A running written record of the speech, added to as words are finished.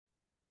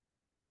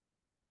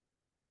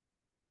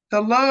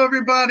Hello,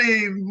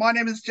 everybody. My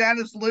name is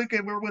Janice Luke,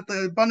 and we're with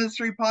the Abundance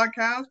Tree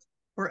podcast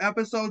for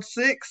episode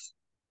 6.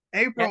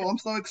 That's April, I'm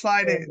so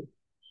excited. good.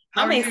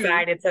 How I'm are you?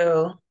 excited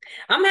too.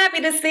 I'm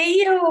happy to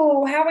see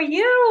you. How are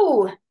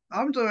you?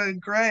 I'm doing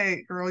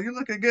great, girl. You're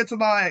looking good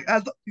tonight,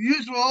 as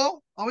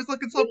usual. Always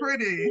looking so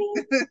pretty.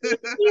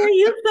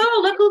 You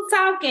too. Look who's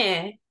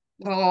talking.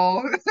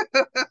 Oh,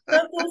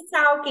 Look who's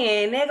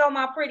talking. There go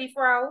my pretty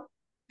fro.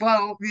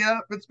 well, yeah,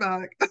 it's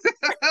back.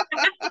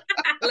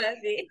 I love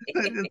it.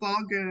 It's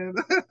all good.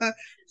 I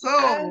So,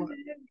 love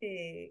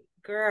it.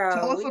 tell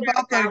Girl, us we got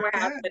about a the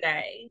powerhouse guest.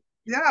 today.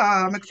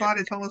 Yeah, I'm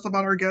excited. Tell us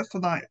about our guest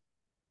tonight.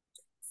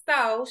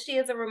 So she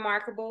is a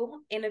remarkable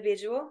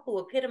individual who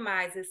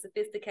epitomizes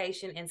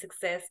sophistication and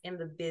success in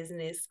the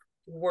business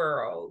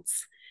world.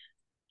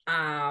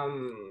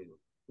 Um,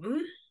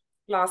 mm,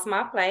 Lost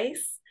my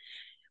place.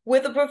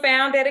 With a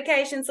profound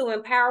dedication to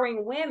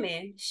empowering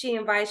women, she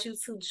invites you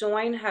to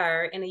join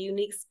her in a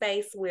unique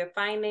space where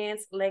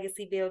finance,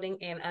 legacy building,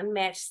 and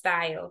unmatched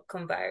style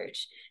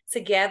converge.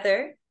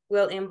 Together,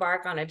 we'll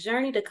embark on a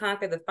journey to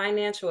conquer the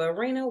financial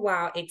arena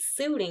while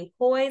exuding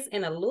poise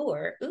and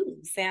allure. Ooh,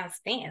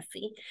 sounds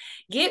fancy.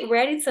 Get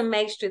ready to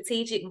make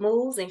strategic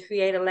moves and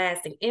create a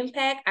lasting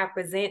impact. I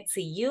present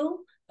to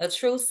you a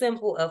true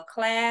symbol of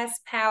class,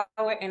 power,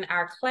 and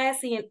our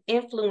classy and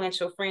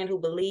influential friend who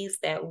believes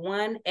that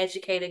one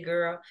educated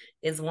girl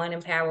is one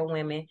empowered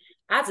woman.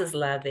 I just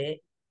love it.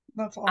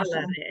 That's I love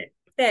awesome. it.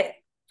 That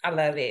I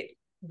love it.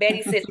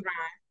 Betty Citron,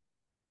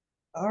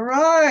 All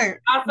right,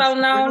 let's also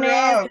bring known her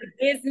as up.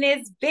 the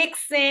business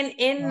vixen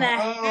in the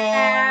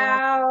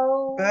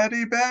Uh-oh.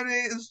 house.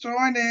 Betty is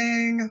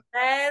joining.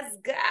 Let's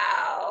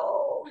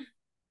go.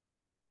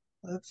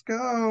 Let's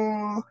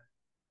go.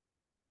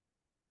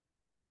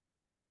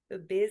 The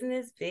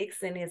business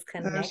vixen is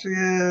There she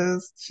connected.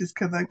 is. She's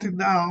connected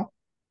now.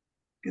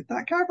 Get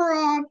that camera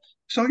on.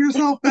 Show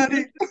yourself,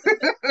 Betty.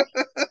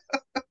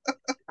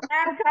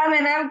 I'm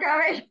coming. Girl,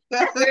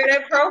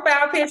 that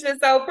profile picture is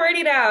so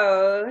pretty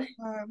though.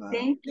 I know.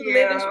 Thank You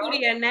living true to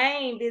you. your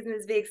name,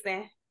 business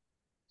vixen.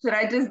 Should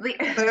I just leave?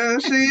 There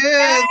she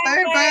is.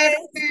 Hey, Betty.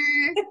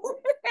 Yes.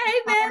 Hey,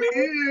 How are Betty.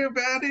 you,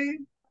 Betty?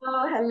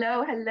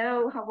 Oh,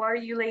 hello. How are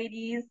you,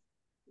 ladies?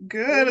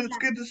 Good. We It's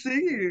good to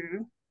see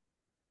you.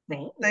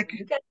 Same. Thank you.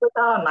 You guys look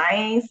all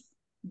nice.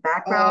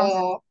 Backgrounds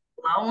are Oh,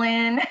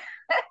 glowing.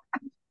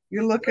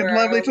 you're looking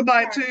lovely girl.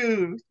 tonight,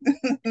 too.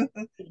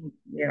 Thank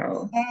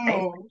you. I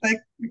Oh,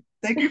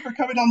 thank you for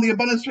coming on the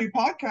Abundance Tree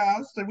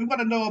podcast. And we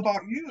want to know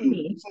about you.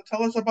 me. So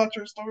tell us about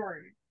your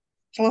story.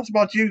 Tell us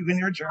about you and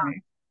your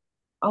journey.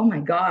 Oh my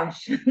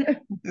gosh.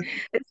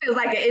 This feels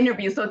like an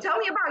interview. So tell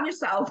me about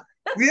yourself.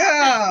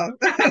 Yeah.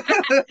 No,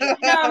 We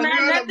not want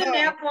to nothing know.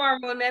 that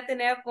formal. Nothing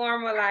that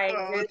formal. Like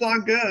Oh, it's just all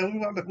good.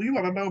 We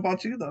want to know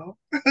about you though.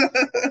 who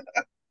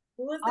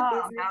is the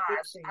Oh business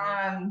gosh.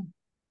 vixen?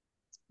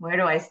 Where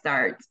do I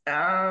start?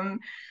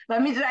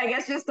 Let me just, I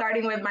guess, just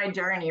starting with my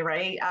journey,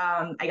 right?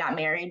 I got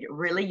married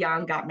really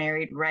young, got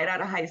married right out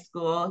of high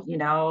school.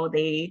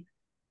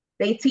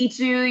 They teach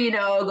you,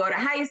 go to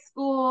high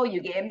school,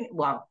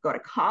 go to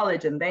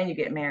college and then you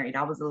get married.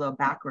 I was a little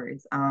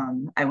backwards.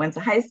 I went to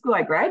high school,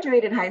 I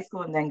graduated high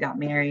school and then got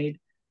married.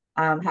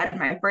 Had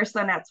my first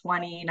son at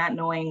 20, not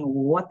knowing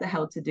what the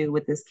hell to do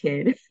with this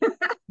kid.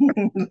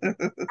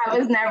 I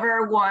was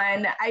never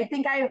one. I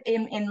think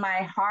in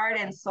my heart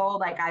and soul,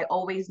 like I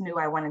always knew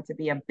I wanted to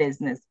be a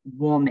business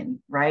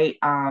woman, right?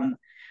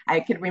 I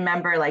could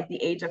remember like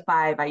the age of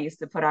 5, I used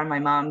to put on my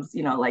mom's,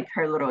 like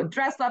her little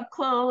dress up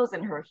clothes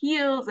and her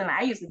heels. And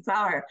I used to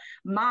tell her,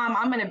 Mom,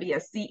 I'm gonna be a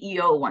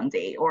CEO one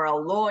day or a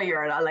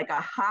lawyer, like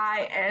a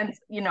high end,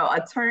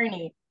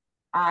 attorney.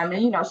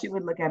 And she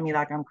would look at me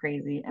like I'm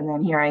crazy. And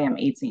then here I am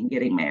 18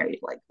 getting married.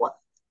 Like, what?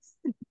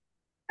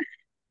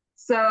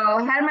 So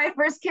I had my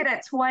first kid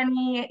at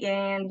 20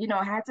 and,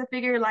 had to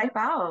figure life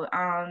out.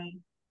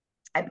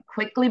 I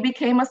quickly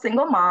became a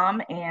single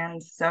mom.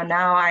 And so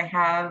now I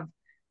have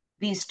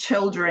these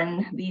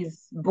children,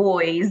 these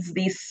boys,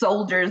 these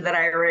soldiers that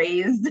I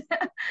raised.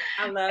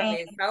 I love And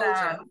it.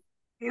 Soldier.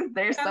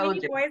 they're How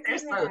many soldiers. boys They're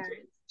you have?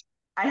 soldiers.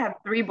 I have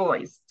 3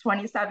 boys,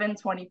 27,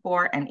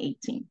 24, and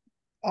 18.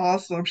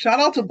 Awesome. Shout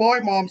out to boy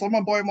moms. I'm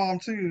a boy mom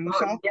too. Oh,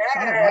 Shout out. I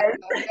yes.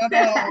 know. I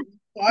know.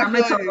 So I I'm a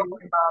feel total you. boy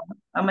mom.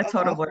 I'm a That's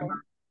total boy mom.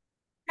 awesome.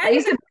 How I you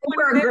used got to pray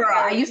for a 27 girl.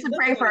 I though? used You to look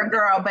pray for a 27.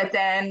 girl, but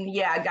then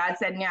yeah, God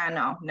said, yeah,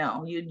 no,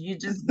 no. You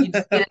just get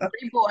 3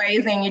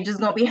 boys and you're just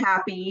gonna be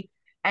happy.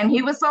 And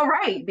he was so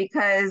right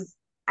because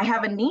I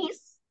have a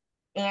niece,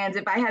 and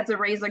if I had to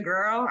raise a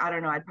girl, I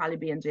don't know, I'd probably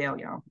be in jail,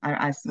 y'all.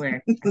 I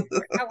swear. I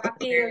swear. How I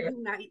feel, you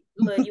not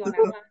look, you on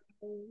our line.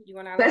 You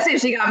on our Especially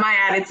if line. she got my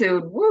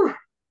attitude. Woo,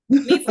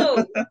 Me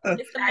too.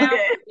 It's the not mouth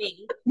good.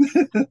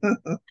 for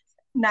me.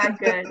 Not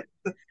good.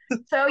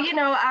 So,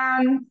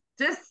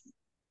 just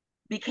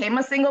became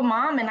a single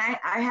mom and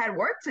I had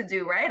work to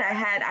do, right? I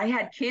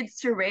had kids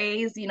to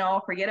raise,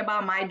 forget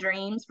about my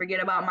dreams,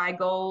 forget about my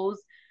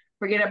goals,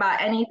 forget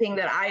about anything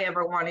that I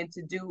ever wanted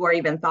to do or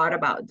even thought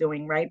about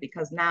doing, right?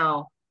 Because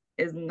now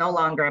is no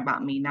longer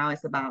about me. Now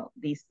it's about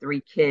these 3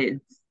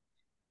 kids.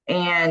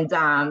 And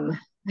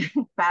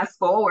Fast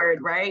forward,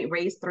 right?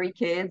 Raised 3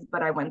 kids,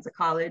 but I went to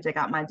college. I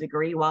got my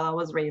degree while I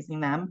was raising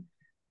them.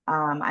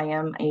 I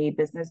am a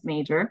business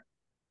major,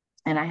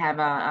 and I have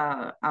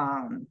a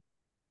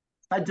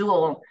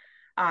dual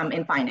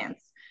in finance.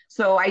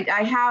 So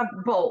I have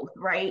both,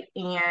 right?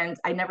 And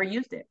I never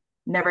used it.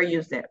 Never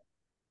used it.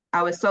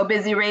 I was so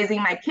busy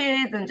raising my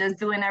kids and just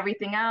doing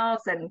everything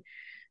else, and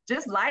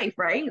just life,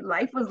 right?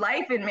 Life was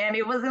life, and man,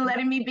 it wasn't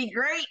letting me be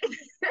great.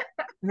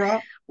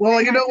 Right. Well, I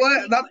you had know to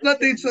what? keep That's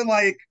nothing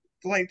pushing.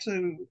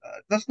 to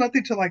that's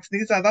nothing to like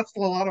sneeze at. That's a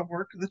lot of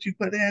work that you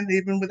put in,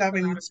 even with It's a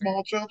having lot of small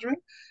work. children.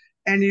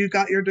 And you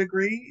got your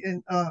degree,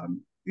 and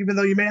even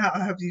though you may not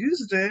have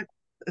used it,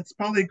 it's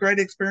probably a great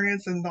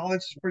experience and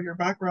knowledge for your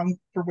background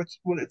for what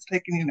it's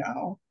taking you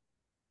now.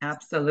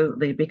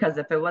 Absolutely, because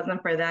if it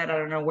wasn't for that, I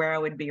don't know where I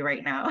would be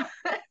right now.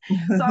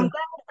 So I'm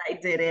glad I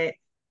did it.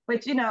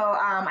 But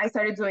I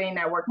started doing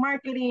network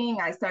marketing.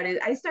 I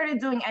started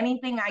doing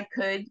anything I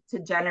could to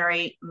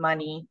generate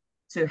money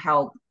to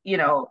help,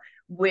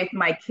 with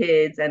my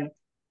kids, and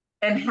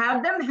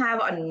have them have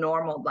a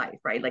normal life,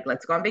 right? Like,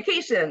 let's go on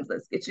vacations.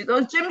 Let's get you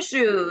those gym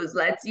shoes.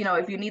 Let's,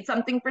 if you need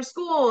something for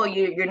school,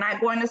 you're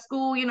not going to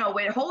school,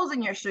 with holes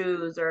in your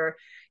shoes, or,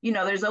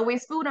 there's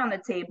always food on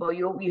the table.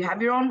 You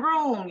have your own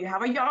room, you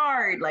have a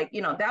yard. Like,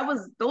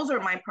 those are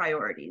my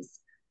priorities.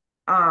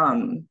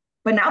 Um,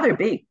 but now they're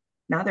big.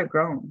 Now they're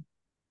grown.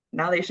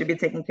 Now they should be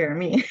taking care of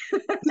me.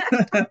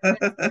 That's great.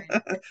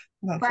 That's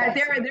But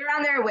they're awesome. they're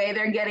on their way.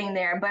 They're getting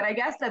there. But I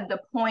guess that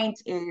the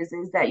point is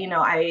that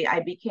I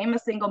became a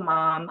single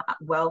mom.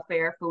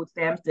 Welfare, food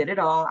stamps, did it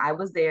all. I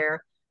was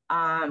there.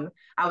 I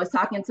was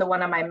talking to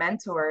one of my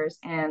mentors,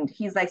 and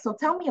he's like, "So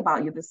tell me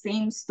about you." The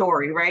same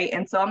story, right?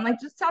 And so I'm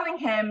like, just telling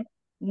him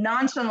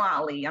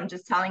nonchalantly. I'm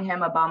just telling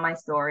him about my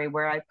story,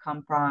 where I've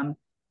come from,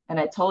 and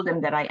I told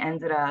him that I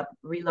ended up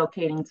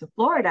relocating to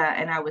Florida,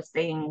 and I was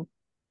staying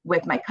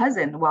with my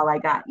cousin while I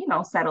got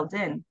settled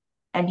in.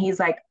 And he's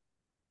like,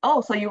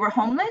 "Oh, so you were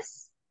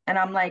homeless?" And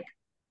I'm like,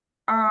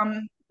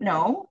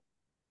 no.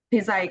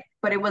 He's like,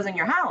 "But it was in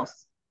your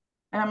house."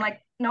 And I'm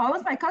like, "No, it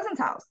was my cousin's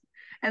house."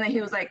 And then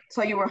he was like,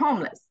 "So you were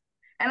homeless?"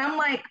 And I'm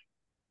like,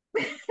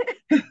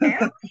 "Am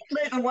I?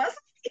 Was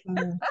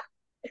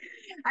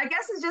I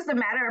guess it's just a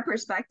matter of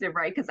perspective,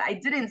 right? Because I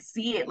didn't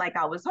see it like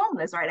I was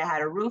homeless, right? I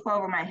had a roof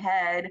over my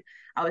head.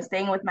 I was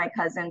staying with my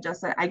cousin.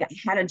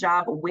 Had a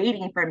job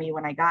waiting for me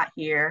when I got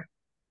here.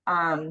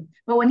 But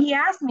when he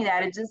asked me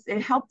that,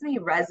 it helped me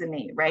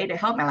resonate, right? It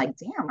helped me like,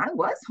 damn, I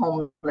was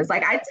homeless.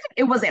 Like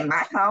it wasn't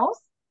my house.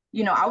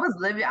 I was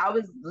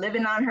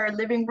living on her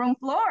living room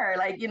floor,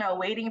 like,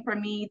 waiting for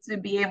me to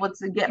be able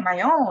to get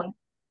my own.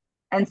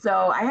 And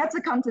so I had to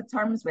come to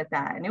terms with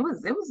that. And it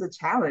was a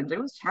challenge. It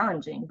was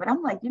challenging. But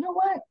I'm like, you know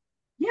what?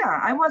 Yeah,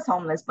 I was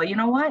homeless, but you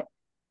know what?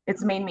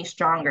 It's made me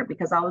stronger,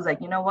 because I was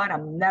like, you know what?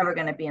 I'm never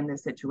gonna be in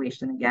this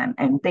situation again.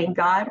 And thank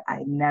God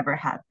I never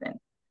have been.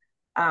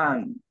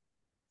 Um,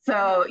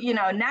 so,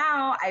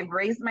 now I've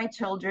raised my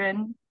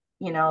children,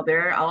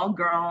 they're all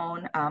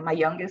grown. My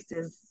youngest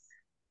is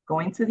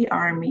going to the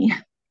army.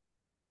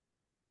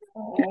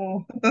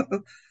 Oh,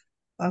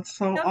 that's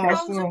so Your soldier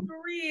awesome.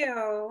 for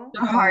real. The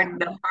Oh.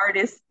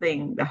 hardest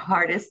thing.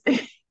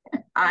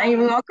 I ain't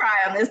even gonna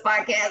cry on this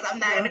podcast. I'm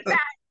not gonna cry.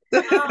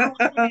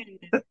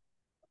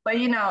 But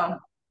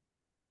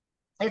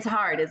it's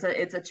hard.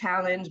 It's a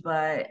challenge,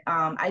 but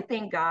I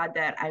thank God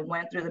that I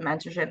went through the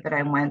mentorship that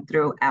I went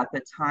through at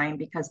the time,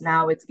 because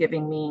now it's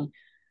giving me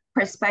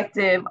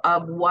perspective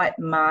of what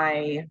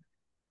my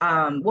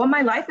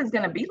life is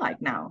going to be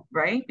like now,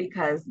 right?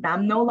 Because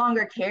I'm no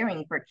longer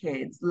caring for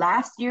kids.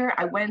 Last year,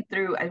 I want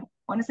to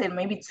say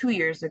maybe 2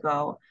 years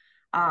ago,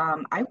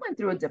 I went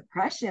through a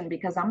depression,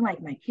 because I'm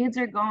like, my kids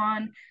are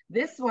gone.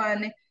 This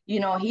one,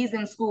 he's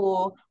in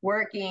school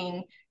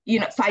working,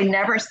 so I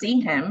never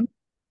see him.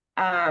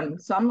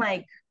 So I'm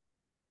like,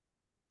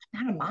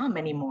 I'm not a mom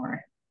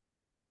anymore.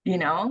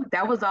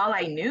 That was all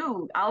I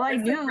knew. All I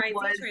That's a knew crazy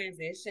was being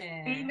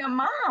transition. a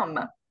mom.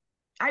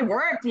 I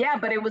worked, yeah,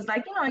 but it was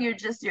like, you're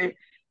just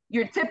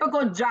your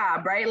typical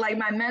job, right? Like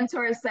my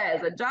mentor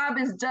says, a job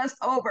is just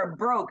over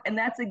broke. And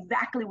that's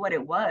exactly what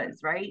it was,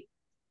 right?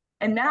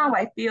 And now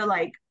I feel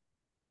like,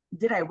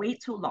 did I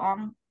wait too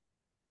long?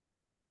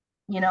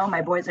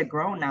 My boys are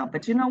grown now,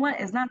 but you know what?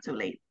 It's not too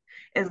late.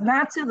 It's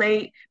not too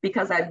late,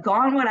 because I've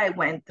gone what I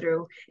went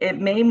through. It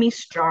made me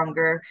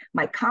stronger.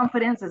 My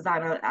confidence is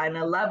on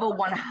a level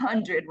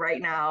 100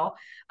 right now.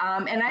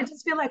 And I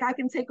just feel like I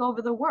can take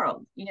over the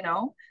world.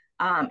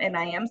 And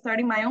I am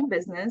starting my own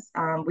business.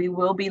 We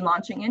will be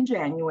launching in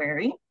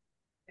January.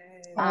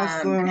 Yes.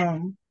 And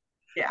Awesome.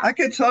 yeah. I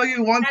can tell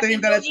you one Happy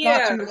thing that New it's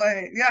not too Year.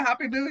 late. Yeah,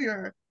 Happy New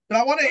Year. But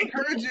I want to Thank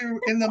encourage you. you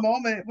in the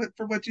moment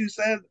for what you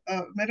said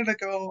a minute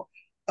ago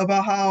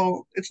about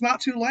how it's not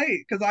too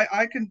late, because I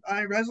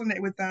resonate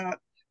with that,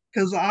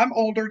 because I'm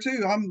older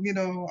too. I'm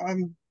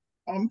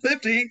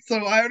 50,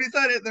 so I already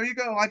said it. There you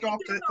go. I Thank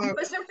dropped you. it. I'm So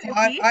pushing so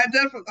 50. I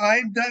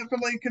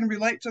definitely can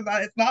relate to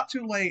that. It's not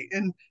too late,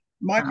 and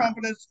my Uh,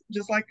 confidence,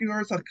 just like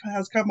yours,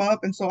 has come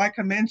up, and so I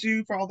commend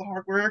you for all the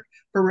hard work,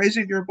 for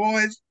raising your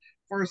boys,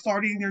 for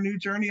starting your new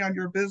journey on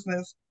your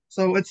business.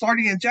 So it's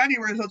starting in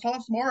January. So tell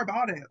us more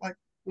about it. Like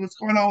what's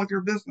going on with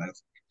your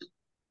business?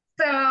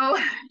 So,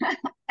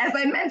 as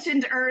I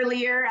mentioned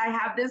earlier, I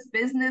have this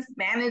business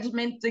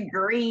management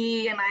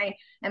degree and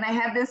I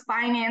have this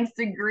finance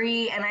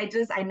degree and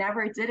I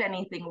never did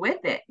anything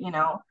with it, you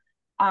know.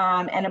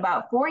 And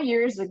about 4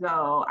 years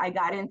ago, I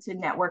got into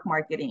network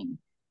marketing.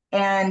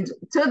 And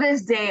to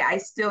this day, I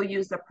still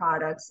use the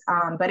products.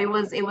 But it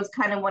was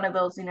kind of one of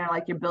those, you know,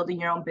 like you're building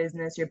your own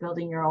business, you're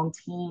building your own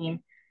team,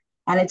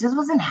 and it just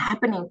wasn't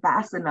happening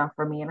fast enough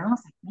for me. And I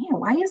was like, man,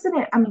 why isn't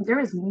it? I mean, there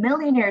is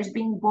millionaires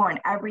being born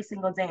every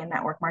single day in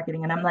network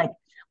marketing. And I'm like,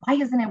 why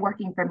isn't it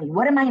working for me?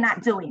 What am I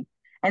not doing?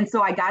 And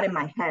so I got in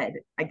my head.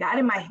 I got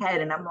in my head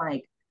and I'm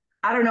like,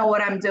 I don't know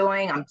what I'm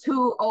doing. I'm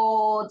too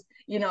old.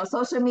 You know,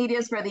 social media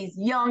is for these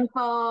young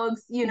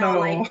folks, you know,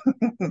 like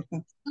No.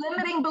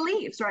 limiting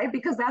beliefs, right?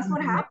 Because that's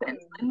what Mhm. happens.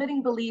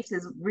 Limiting beliefs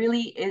is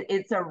really,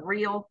 it's a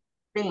real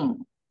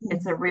thing.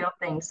 It's Mhm. a real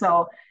thing.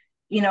 So,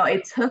 you know,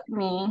 it took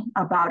me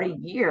about a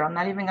year. I'm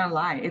not even gonna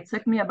lie. It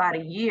took me about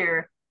a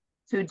year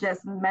to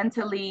just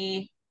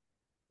mentally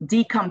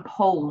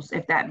decompose,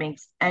 if that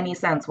makes any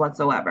sense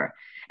whatsoever.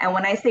 And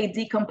when I say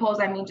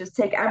decompose, I mean just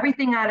take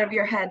everything out of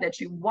your head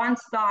that you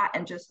once thought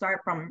and just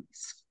start from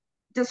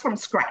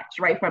scratch,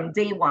 right? From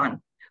day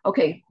one.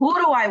 Okay, who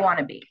do I want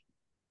to be?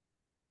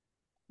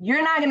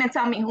 You're not going to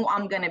tell me who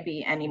I'm going to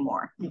be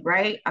anymore,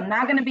 right? I'm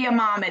not going to be a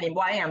mom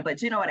anymore. I am,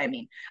 but you know what I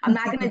mean. I'm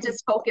not going to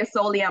just focus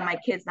solely on my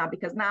kids now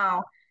because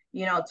now,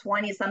 you know,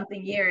 20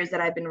 something years that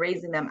I've been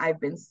raising them,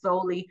 I've been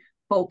solely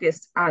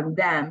focused on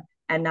them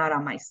and not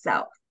on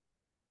myself.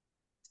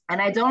 And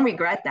I don't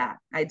regret that.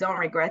 I don't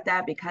regret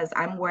that because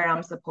I'm where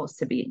I'm supposed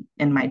to be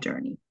in my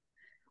journey.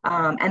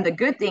 And the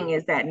good thing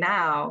is that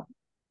now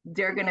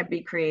they're going to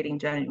be creating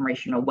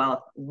generational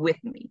wealth with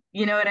me.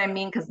 You know what I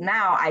mean? Because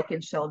now I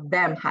can show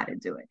them how to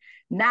do it.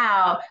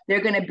 Now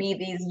they're going to be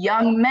these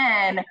young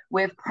men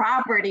with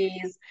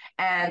properties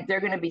and they're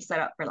going to be set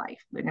up for life.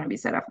 They're going to be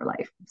set up for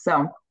life.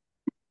 So,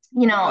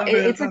 you know, Love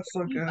it. it's a That's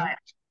so good.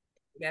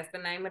 That's the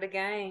name of the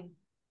game.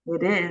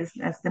 it is.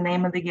 That's the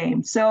name of the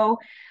game. So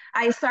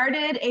I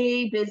started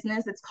a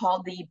business. It's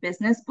called the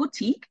Business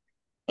Boutique.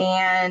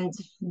 And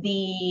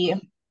the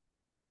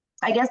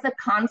I guess the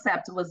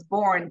concept was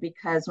born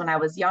because when I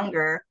was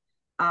younger,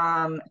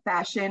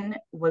 fashion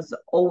was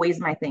always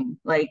my thing.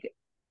 Like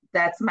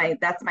that's my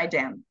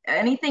jam.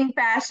 Anything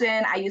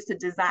fashion, I used to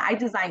design. I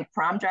designed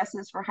prom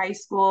dresses for high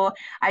school.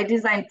 I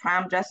designed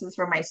prom dresses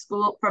for my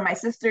school, for my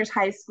sister's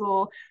high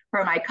school,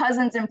 for my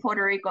cousins in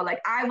Puerto Rico. Like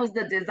I was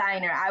the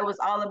designer. I was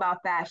all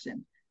about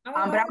fashion. Oh,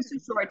 But wow. I was too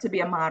short to be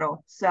a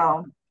model,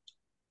 so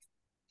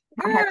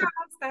I Girl, had to.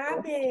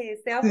 stop it.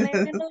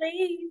 Self-limiting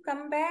belief.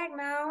 Come back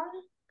now.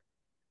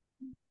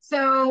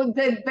 So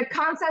the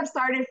concept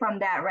started from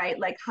that, right?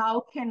 Like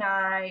how can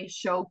I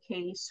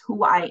showcase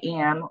who I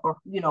am or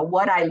you know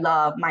what I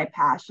love, my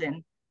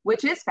passion,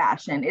 which is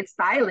fashion. It's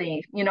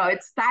styling, you know,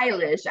 it's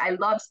stylish. I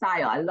love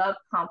style. I love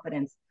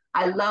confidence.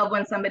 I love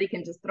when somebody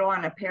can just throw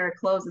on a pair of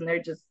clothes and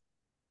they're just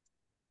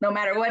no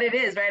matter what it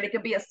is, right? It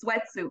could be a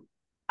sweatsuit.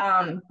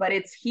 But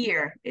it's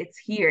here. It's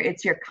here.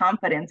 It's your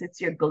confidence.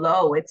 It's your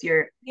glow.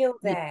 Feel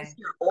that. It's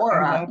your I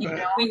aura, love you it.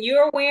 know? When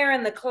you're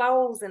wearing the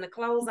clothes and the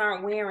clothes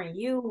aren't wearing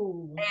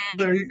you.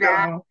 There you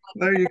Exactly. go.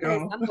 There you Yes,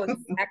 go. I know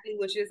exactly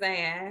what you're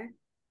saying.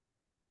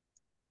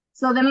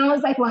 So then I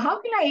was like, well, how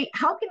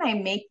can I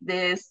make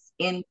this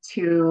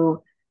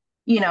into,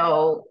 you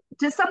know,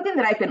 just something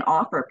that I can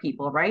offer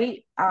people,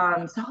 right? So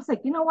I was like,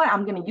 you know what?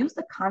 I'm going to use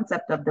the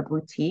concept of the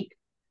boutique,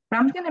 but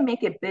I'm going to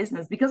make it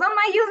business because I'm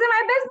not using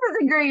my business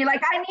degree.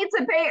 Like I need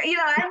to pay, you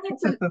know, I need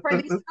to for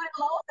these student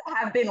loans to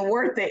have been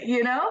worth it,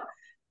 you know.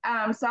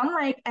 So I'm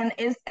like, and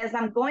as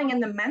I'm going in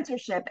the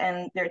mentorship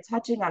and they're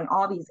touching on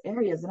all these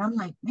areas, and I'm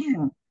like,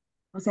 man,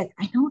 I was like,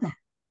 I know that.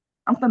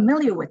 I'm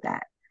familiar with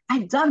that.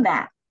 I've done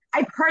that.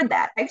 I've heard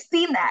that. I've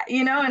seen that,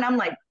 you know, and I'm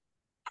like,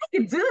 I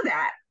could do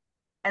that.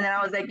 And then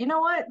I was like, you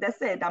know what?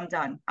 That's it. I'm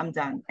done. I'm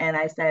done. And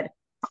I said,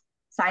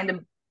 signed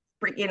the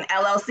freaking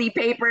LLC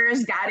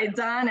papers, got it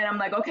done. And I'm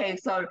like, okay,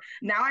 so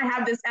now I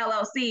have this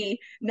LLC.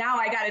 Now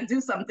I got to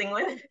do something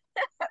with it.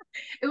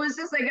 It was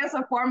just, I guess,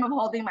 a form of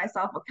holding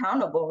myself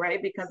accountable,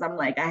 right? Because I'm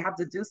like, I have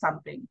to do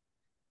something.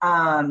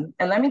 And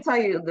let me tell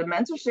you, the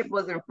mentorship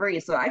wasn't free,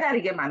 so I got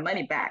to get my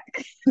money back.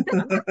 I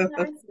know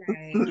that's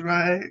right.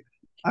 Right.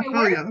 I It feel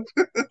worked.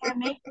 you. And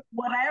make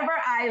whatever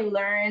I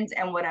learned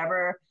and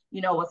whatever,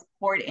 you know, was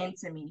poured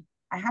into me,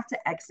 I have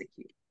to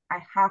execute. I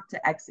have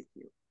to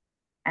execute.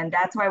 And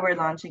that's why we're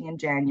launching in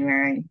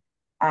January.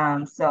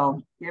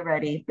 So get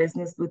ready.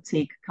 Business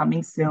Boutique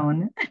coming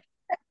soon.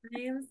 I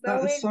am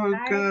That so is so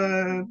excited for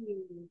good.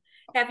 you.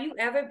 Have you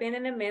ever been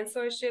in a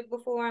mentorship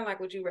before? And like,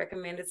 would you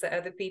recommend it to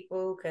other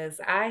people? Because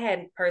I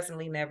had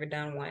personally never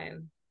done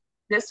one.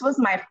 This was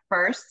my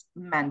first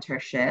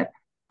mentorship.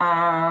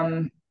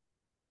 Um,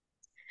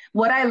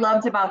 what I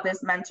loved about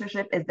this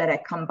mentorship is that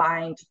it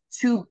combined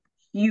two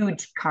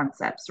huge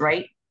concepts,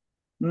 right?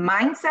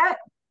 Mindset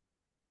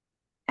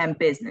and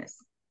business.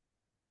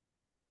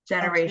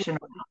 Absolutely. Generational,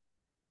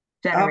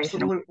 generational.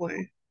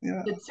 Absolutely.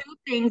 Yeah. The two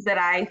things that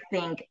I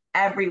think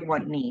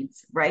everyone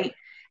needs, right?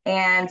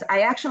 And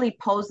I actually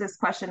posed this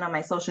question on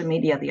my social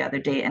media the other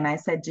day, and I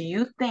said, do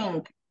you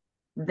think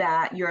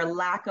that your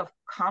lack of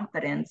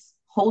confidence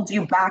holds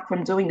you back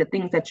from doing the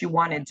things that you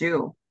want to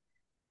do?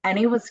 And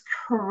it was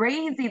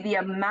crazy the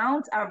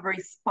amount of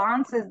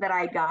responses that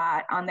I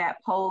got on that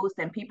post,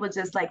 and people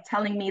just like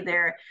telling me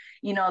their,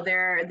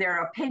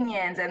 their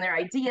opinions and their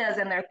ideas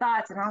and their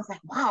thoughts. And I was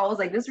like, wow, I was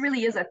like, this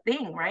really is a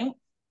thing, right?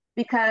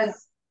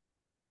 Because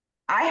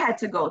I had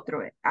to go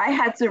through it. I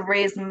had to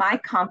raise my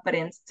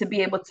confidence to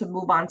be able to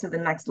move on to the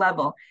next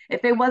level.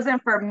 If it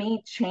wasn't for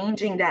me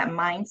changing that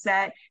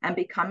mindset and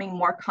becoming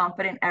more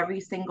confident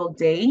every single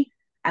day,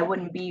 I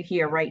wouldn't be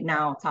here right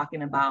now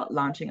talking about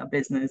launching a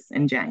business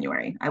in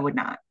January. I would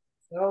not.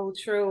 So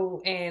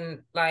true. And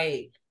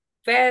like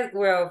fast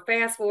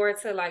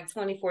forward to like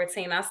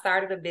 2014, I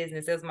started a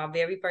business. It was my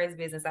very first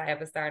business I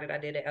ever started. I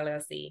did an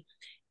LLC.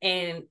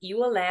 And you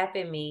will laugh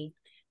at me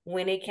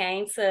when it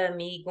came to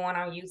me going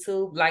on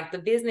YouTube. Like the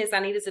business, I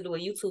needed to do a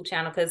YouTube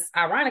channel because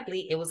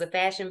ironically, it was a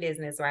fashion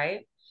business,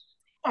 right?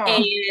 Oh,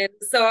 And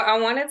so I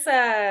wanted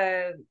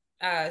to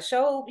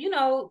show,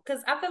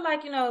 because I feel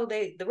like,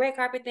 the red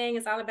carpet thing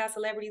is all about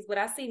celebrities, but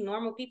I see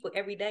normal people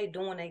every day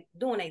doing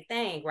a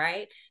thing,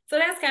 right? So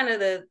that's kind of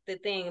the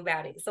thing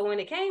about it. So when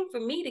it came for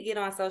me to get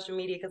on social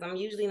media, because I'm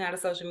usually not a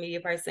social media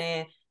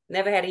person,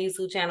 never had a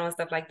YouTube channel and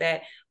stuff like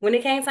that. When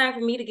it came time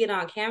for me to get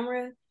on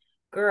camera,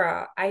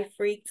 girl, I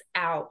freaked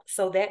out.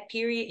 So that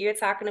period you're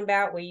talking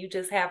about where you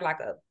just have like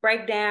a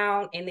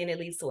breakdown and then it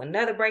leads to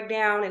another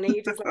breakdown and then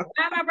you're just like,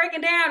 why am I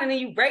breaking down? And then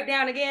you break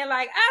down again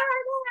like,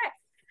 oh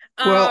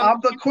my Well, God. I'm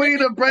the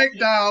queen of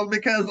breakdown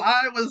because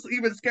I was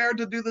even scared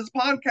to do this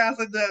podcast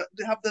and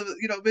to have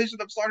the vision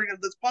of starting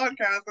this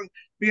podcast and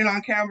being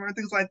on camera and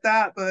things like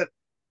that. But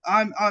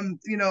I'm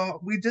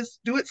we just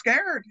do it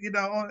scared,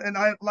 and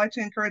I like to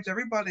encourage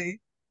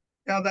everybody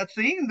that's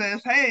seeing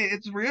this. Hey,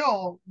 it's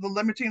real. The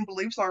limiting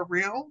beliefs are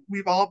real.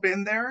 We've all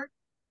been there,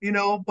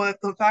 but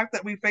the fact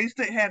that we faced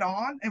it head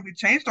on and we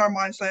changed our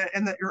mindset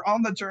and that you're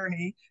on the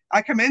journey,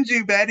 I commend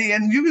you, Betty,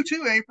 and you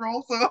too,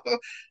 April. So Because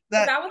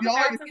that I was y'all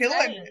are about to killing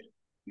say it.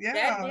 that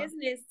Yeah.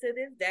 business to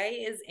this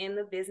day is in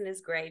the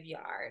business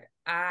graveyard.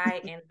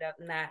 I ended up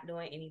not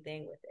doing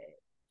anything with it.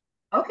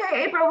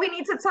 okay, April, we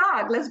need to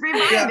talk. Let's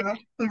revive it.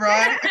 Yeah,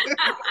 right.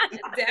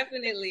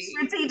 Definitely.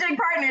 Strategic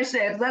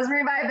partnerships. Let's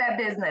revive that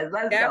business.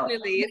 Let's go.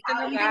 Definitely. It's in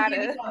I'll even give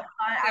you Nevada.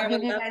 I'll I give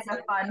would you love guys a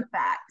to. fun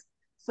fact.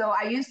 So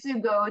I used to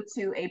go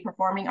to a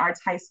performing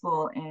arts high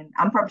school, and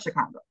I'm from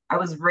Chicago. I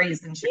was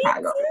raised in Me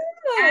Chicago. too.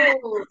 I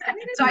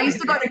So I didn't used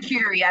to know go to that.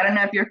 Curie. I don't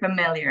know if you're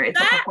familiar. It's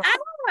a performing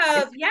I arts.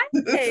 have.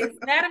 Yes.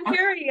 Madam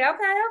Curie. Okay,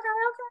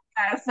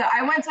 okay. So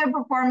I went to a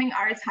performing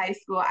arts high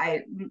school.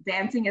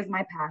 Dancing is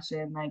my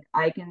passion. Like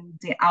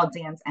I'll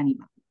dance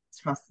anybody.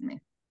 Trust me.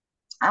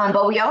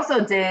 But we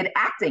also did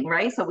acting,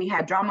 right? So we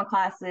had drama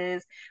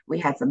classes, we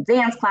had some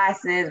dance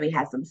classes, we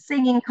had some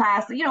singing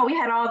classes. We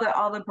had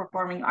all the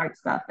performing arts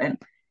stuff, and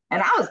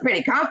I was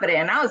pretty confident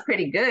and I was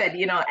pretty good,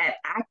 at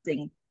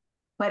acting.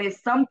 But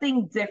it's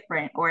something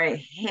different, or it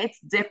hits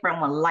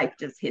different when life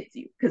just hits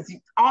you because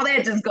all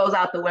that just goes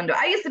out the window.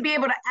 I used to be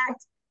able to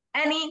act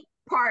any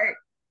part.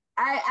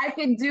 I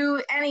could do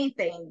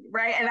anything,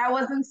 right? And I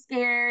wasn't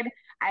scared.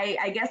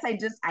 I guess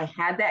I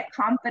had that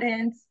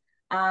confidence.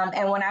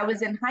 And when I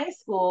was in high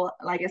school,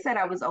 like I said,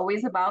 I was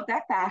always about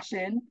that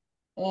fashion.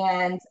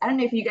 And I don't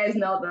know if you guys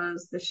know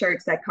the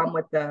shirts that come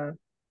with the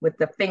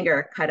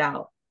finger cut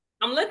out.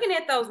 I'm looking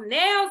at those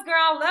nails,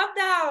 girl. Love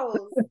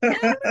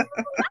those.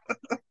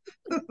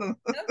 Those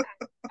are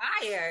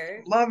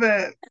fire. Love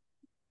it.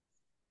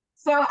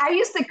 So I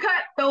used to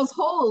cut those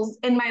holes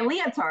in my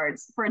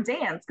leotards for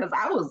dance because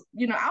I was,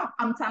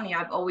 I'm telling you,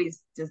 I've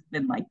always just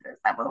been like this.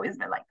 I've always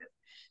been like this.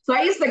 So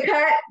I used to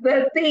cut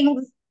the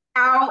things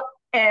out,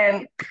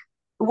 and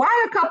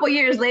why a couple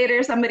years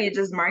later somebody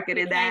just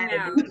marketed that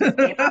and it just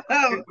came out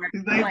everywhere.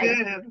 I'm They like,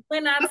 did.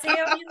 When I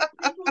tell you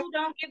people who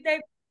don't give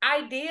their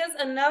ideas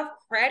enough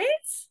credit.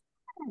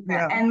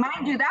 Yeah. and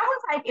mind you, that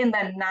was like in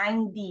the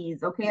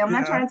 90s. Okay, I'm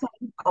not Yeah. trying to tell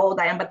you how old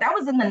I am, but that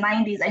was in the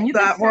 90s, and you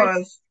could That search.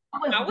 was. I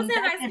was in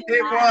That high did school It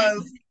in the not,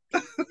 was.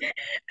 90s.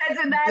 that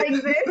did not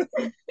exist.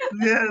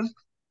 Yes.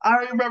 I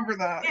remember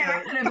that. Man, I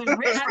Yes. could have been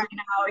rich right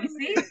now. You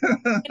see,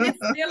 And it's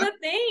still a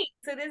thing.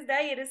 To this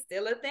day, it is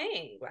still a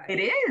thing. it Like,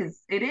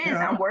 is. It is.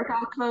 Yeah. And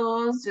workout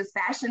clothes, just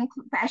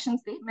fashion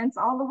statements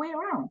all the way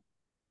around.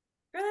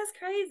 girl, that's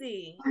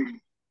crazy.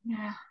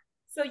 Yeah.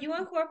 So you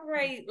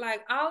incorporate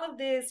like all of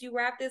this, you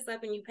wrap this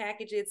up and you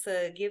package it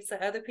to give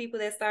to other people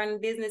that starting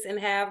business and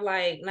have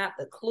like not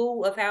the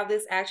clue of how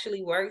this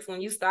actually works when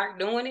you start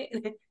doing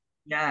it.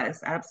 Yes,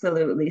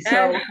 absolutely.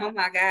 So, Oh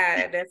my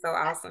God, that's so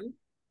awesome.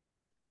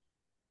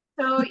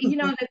 the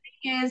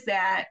thing is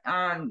that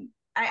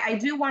I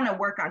do want to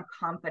work on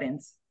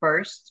confidence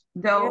first,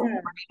 though,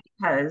 Yeah.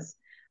 because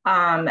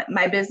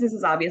my business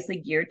is obviously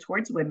geared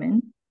towards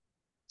women,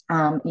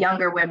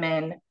 younger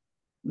women,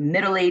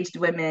 middle-aged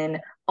women,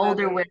 Love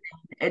older it. women.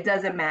 It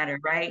doesn't matter,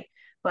 right?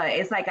 But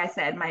it's like I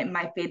said,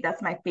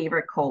 that's my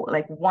favorite quote.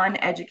 Like, one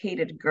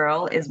educated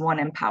girl is one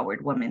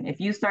empowered woman. If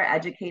you start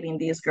educating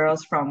these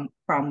girls from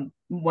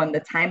when the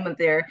time of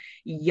their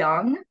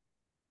young,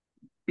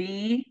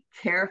 be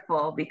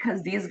careful,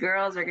 because these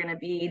girls are going to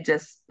be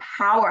just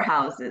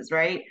powerhouses,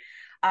 right?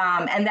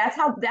 And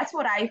that's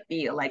what I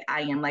feel like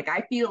I am. Like,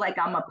 I feel like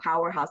I'm a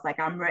powerhouse. Like,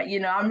 I'm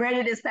ready, I'm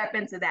ready to step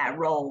into that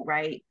role,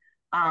 right?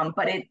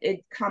 But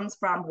it comes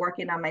from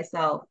working on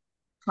myself,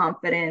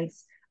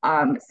 confidence,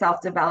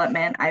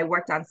 self-development. I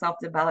worked on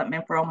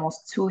self-development for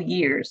almost 2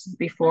 years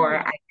before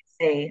I could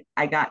say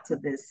I got to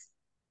this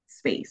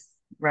space,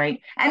 right?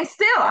 And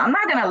still, I'm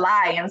not gonna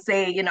lie and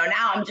say,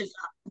 now I'm just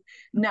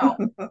no.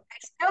 I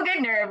still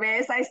get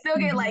nervous. I still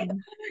get like,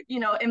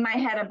 Mhm. in my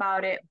head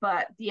about it.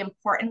 But the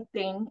important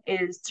thing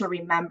is to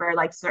remember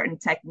like certain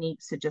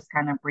techniques to just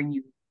kind of bring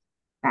you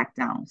back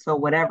down. So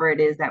whatever it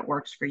is that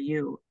works for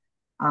you,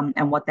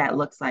 and what that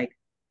looks like,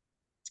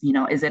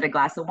 is it a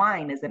glass of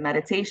wine? Is it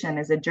meditation?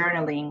 Is it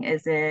journaling?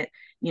 Is it,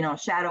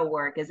 shadow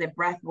work? Is it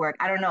breath work?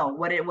 I don't know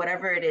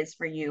whatever it is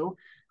for you,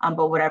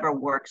 but whatever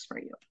works for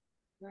you.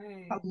 I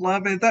Right.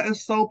 love it. That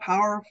is so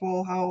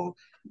powerful. How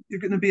you're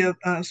going to be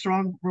a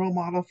strong role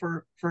model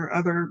for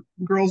other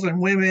girls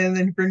and women,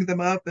 and bring them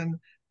up, and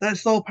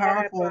that's so That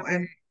powerful. part.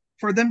 And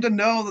for them to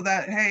know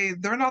that, hey,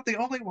 they're not the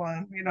only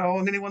one.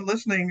 And anyone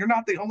listening, you're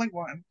not the only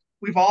one.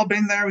 We've all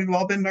been there. We've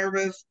all been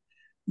nervous,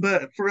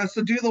 but for us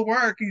to do the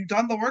work, you've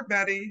done the work,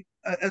 Betty,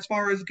 as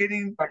far as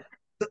getting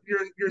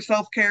your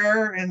self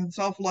care and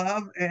self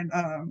love,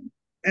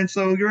 and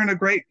so you're in a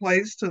great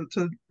place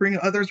to bring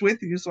others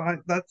with you. So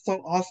that's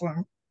so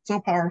awesome, so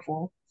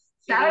powerful.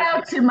 It Shout is.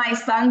 out to my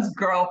son's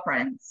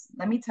girlfriends.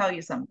 Let me tell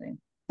you something.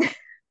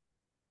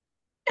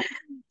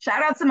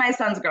 Shout out to my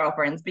son's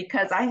girlfriends,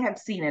 because I have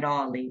seen it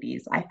all,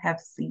 ladies. I have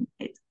seen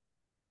it.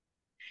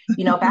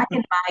 Back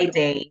in my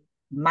day,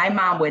 my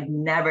mom would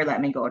never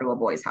let me go to a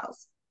boy's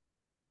house.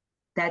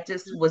 That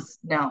just was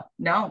no,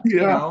 no,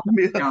 Yeah,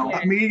 me, no.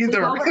 Yeah. me Sleep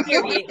either. over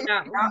here. Period.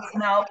 No. No,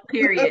 no,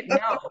 period. No,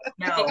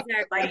 no.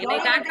 Exactly. Like, And they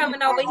don't not even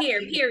coming over ask here,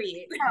 me.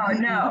 period. No,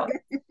 no.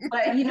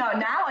 But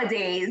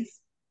nowadays,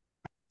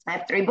 I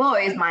have 3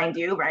 boys, mind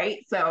you, right?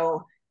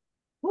 So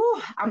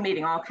whew, I'm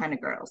meeting all kind of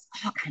girls,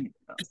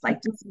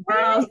 like just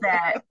girls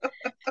that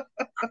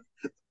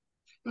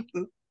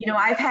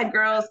I've had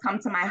girls come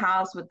to my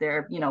house with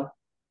their,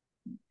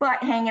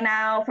 butt hanging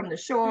out from the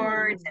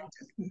shorts and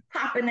just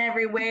hopping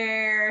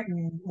everywhere,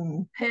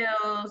 Mhm.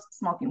 pills,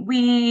 smoking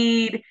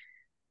weed,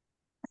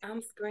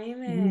 I'm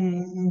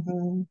screaming.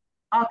 Mhm.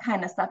 all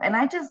kind of stuff. And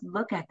I just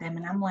look at them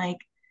and I'm like,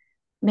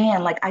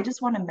 man, like I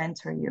just want to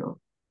mentor you.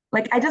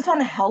 Like I just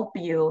want to help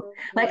you.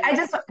 Like I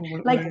just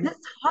like Absolutely. just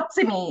talk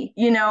to me.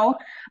 Mhm.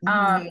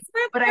 That's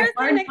the But I've first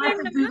thing learned that not came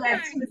to to do that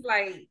mind. too. It's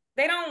like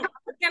they don't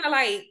kind of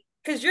like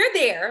because you're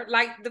there.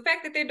 Like the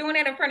fact that they're doing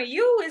that in front of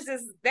you is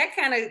just that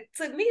kind of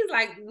took me. It's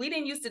like we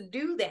didn't used to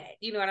do that.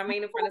 You know what I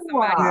mean? In front of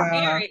somebody's Yeah,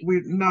 parent.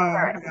 we no,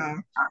 Never, yeah.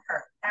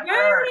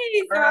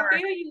 Right. So I ever.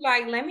 feel you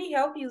like, let me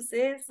help you,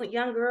 sis.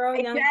 Young girl,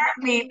 young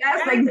Exactly. woman.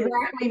 That's Yes.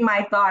 exactly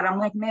my thought. I'm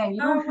like, man,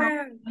 you don't Oh have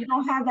wow. you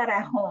don't have that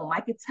at home.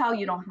 I could tell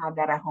you don't have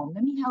that at home.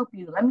 Let me help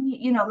you. Let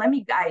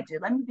me guide you.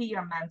 Let me be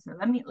your mentor.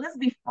 Let's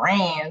be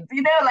friends.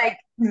 Like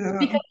Yeah.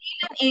 because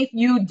even if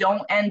you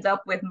don't end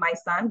up with my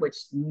son, which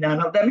none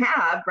of them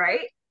have,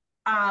 right?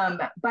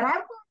 But I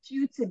want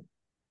you to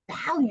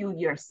value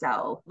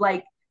yourself.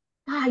 Like,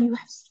 God, you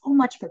have so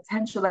much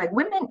potential. Like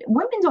women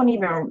don't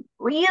even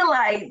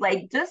realize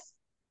like just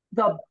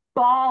the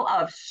ball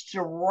of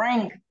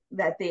strength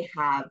that they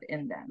have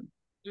in them,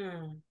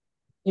 Mm.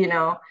 you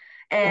know?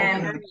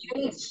 And Totally.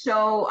 Right. you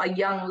show a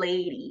young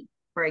lady,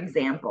 for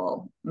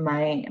example,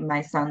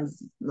 my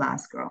son's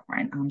last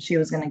girlfriend, she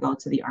was gonna go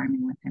to the army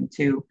with him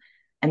too.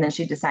 And then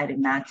she decided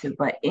not to.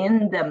 But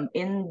in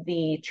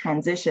the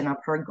transition of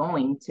her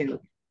going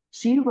to,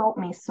 she wrote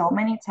me so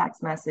many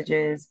text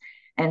messages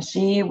and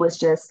she was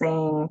just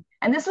saying,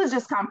 and this was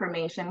just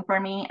confirmation for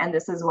me, and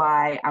this is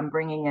why I'm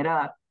bringing it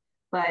up.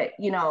 But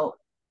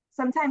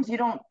sometimes you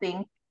don't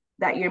think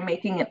that you're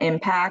making an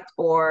impact,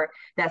 or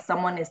that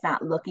someone is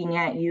not looking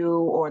at you,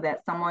 or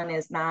that someone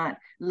is not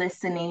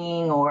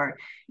listening, or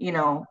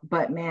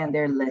but man,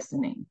 they're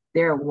listening,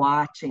 they're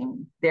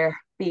watching, they're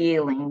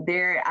feeling,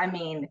 I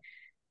mean,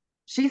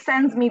 she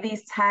sends me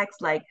these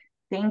texts like,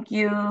 thank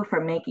you for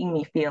making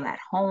me feel at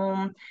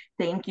home,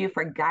 thank you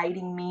for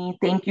guiding me,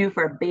 thank you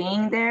for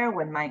being there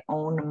when my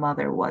own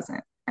mother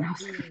wasn't. And I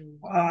was like, Mm.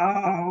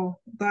 Wow,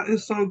 that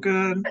is so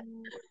good.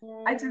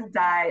 I just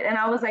died. And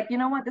I was like, you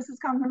know what? This is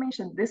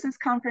confirmation. This is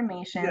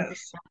confirmation.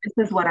 Yes.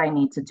 This is what I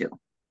need to do.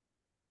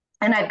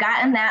 And I've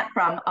gotten that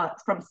from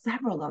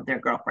several of their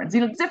girlfriends,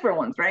 different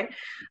ones, right?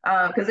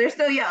 Because they're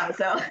still young,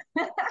 so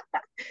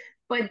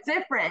but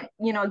different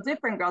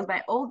girls.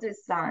 My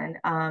oldest son,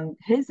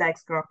 his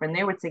ex-girlfriend,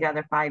 they were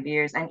together 5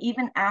 years, and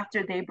even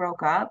after they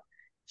broke up,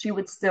 she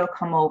would still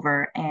come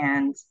over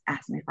and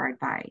ask me for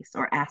advice,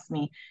 or ask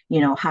me,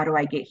 how do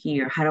I get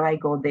here? How do I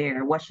go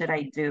there? What should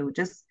I do?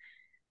 Just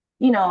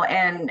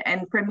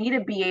and for me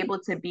to be able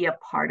to be a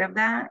part of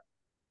that,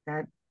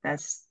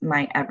 that's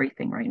my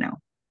everything right now.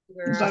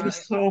 That Girl, is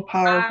so I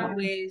powerful.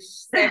 wish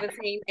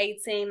 17,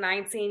 18,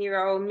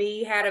 19-year-old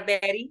me had a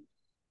Betty.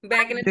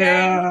 Back in the day,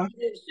 Yeah.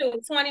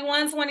 shoot,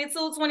 21,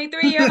 22,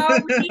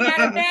 23-year-old me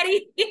had a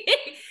Betty.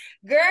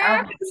 Tell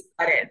Girl. me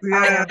about it.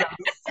 Tell me Yeah. about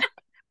it.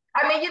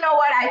 I mean, you know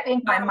what? I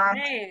think Oh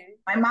man.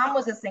 my mom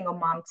was a single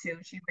mom too.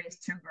 She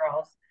raised two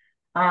girls,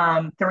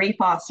 three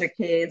foster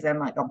kids and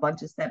like a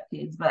bunch of step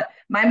kids. But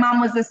my mom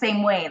was the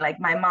same way.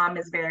 Like my mom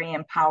is very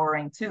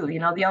empowering too. You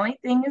know, the only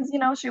thing is, you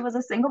know, she was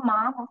a single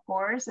mom, of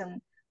course,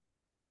 and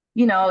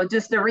you know,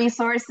 just the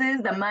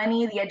resources, the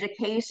money, the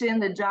education,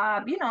 the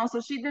job, you know, so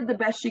she did the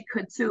best she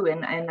could too.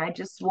 And I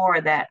just swore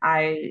that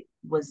I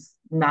was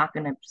not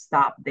gonna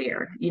stop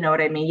there. You know what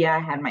I mean? Yeah, I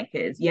had my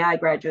kids. Yeah, I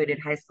graduated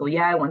high school.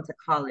 Yeah, I went to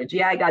college.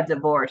 Yeah, I got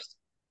divorced,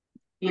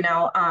 you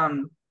know,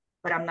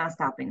 but I'm not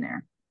stopping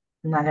there.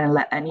 I'm not gonna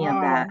let any of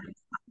that. Wow.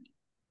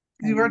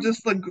 You are And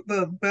just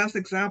the best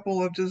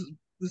example of just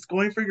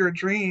going for your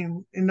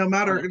dream, and no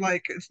matter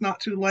like it's not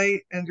too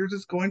late, and you're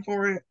just going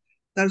for it.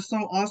 That's so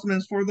awesome.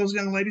 And for those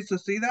young ladies to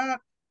see that,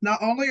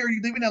 not only are you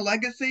leaving a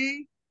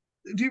legacy,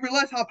 do you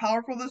realize how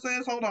powerful this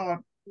is? Hold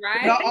on.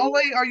 Not Right?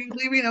 only are you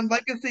leaving a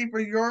legacy for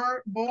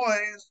your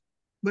boys,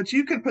 but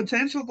you could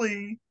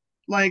potentially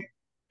like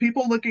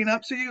people looking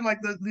up to you, like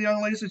the young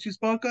ladies that you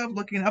spoke of,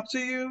 looking up to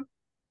you,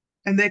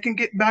 and they can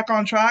get back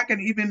on track, and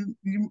even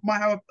you might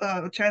have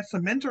a chance to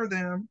mentor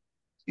them.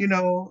 You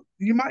know,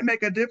 you might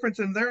make a difference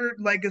in their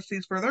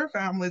legacies for their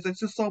families. It's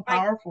just so Like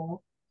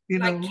powerful, you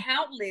like know.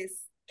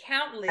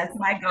 that's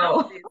my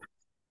goal. countless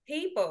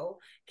people,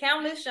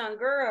 countless young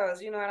girls,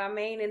 you know what I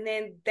mean? And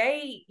then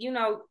they,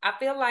 I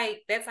feel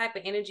like that type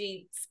of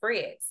energy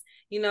spreads,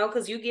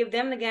 because you give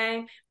them the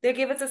game, they'll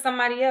give it to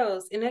somebody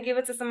else, and they'll give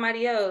it to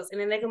somebody else, and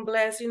then they can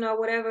bless,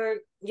 whatever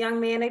young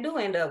man they do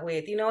end up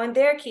with, and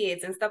their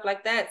kids and stuff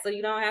like that. So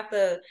you don't have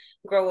to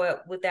grow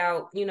up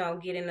without,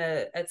 getting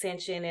the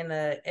attention and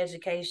the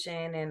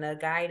education and the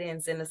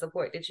guidance and the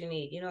support that you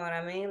need. You know what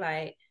I mean?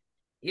 Like,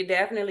 you're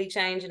definitely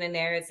changing the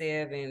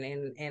narrative,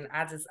 and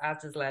I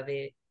just love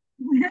it.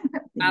 I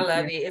Thank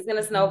love you. it. It's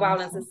gonna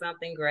snowball into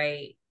something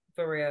great,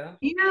 for real.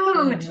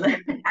 Huge. Yeah.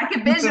 I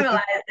can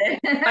visualize Like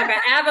it.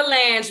 an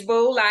avalanche,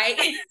 boo. Like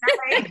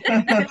Right?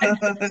 God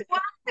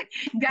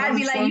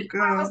be That's like, so you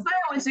thought I was good.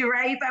 playing with you,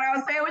 right? You thought I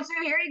was playing with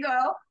you? Here you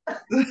go.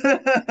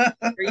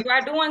 you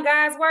are doing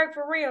God's work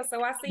for real.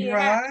 So I see it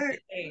Right?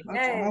 happening.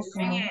 That's Yes.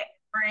 Bring awesome. it.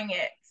 Bring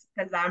it.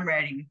 Because I'm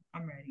ready.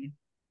 I'm ready.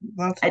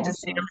 That's I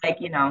just feel awesome. like,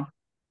 you know,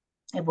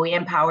 if we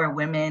empower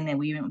women and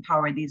we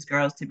empower these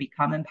girls to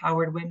become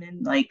empowered women,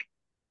 like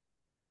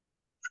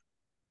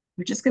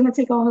we're just gonna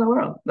take over the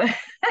world. So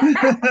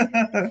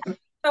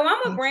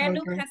I'm a That's brand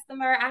so new good.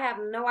 customer. I have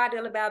no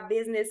idea about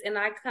business, and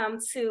I come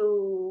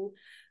to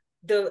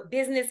the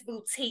business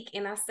boutique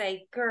and I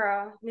say,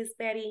 girl, Miss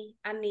Betty,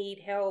 I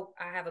need help.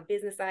 I have a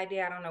business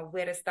idea. I don't know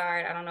where to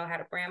start. I don't know how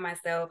to brand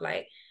myself.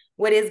 Like,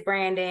 what is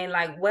branding?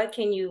 Like, what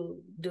can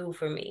you do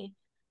for me?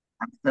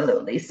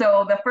 Absolutely.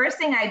 So the first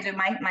thing I do,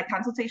 my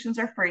consultations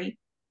are free.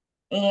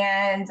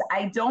 And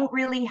I don't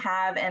really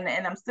have, and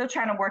I'm still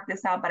trying to work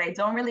this out, but I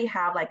don't really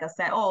have like a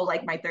set, oh,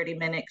 like my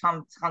 30-minute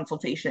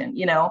consultation,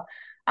 you know,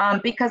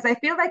 because I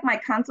feel like my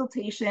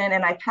consultation,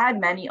 and I've had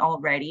many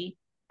already,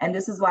 and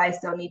this is why I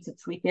still need to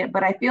tweak it,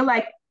 but I feel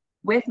like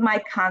with my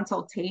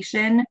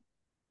consultation,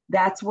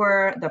 that's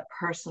where the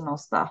personal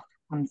stuff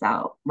comes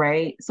out,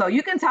 right? So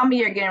you can tell me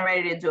you're getting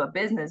ready to do a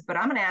business, but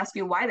I'm going to ask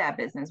you why that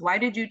business? Why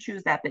did you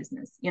choose that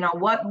business? You know,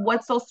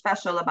 what's so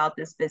special about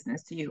this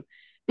business to you?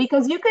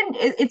 Because you can,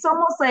 it's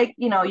almost like,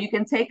 you know, you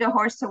can take a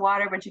horse to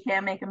water, but you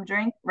can't make him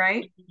drink,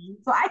 right? Mm-hmm.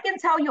 So I can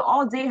tell you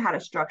all day how to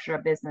structure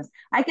a business.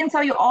 I can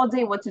tell you all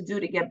day what to do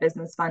to get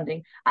business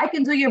funding. I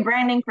can do your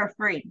branding for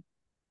free.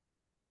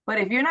 But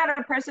if you're not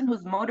a person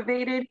who's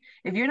motivated,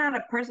 if you're not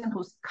a person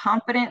who's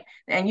confident,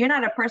 and you're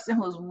not a person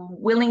who's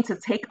willing to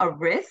take a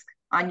risk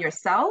on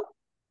yourself,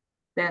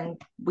 then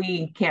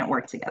we can't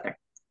work together.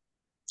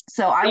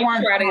 So You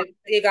try to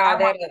dig all I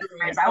that want up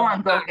doers, I from the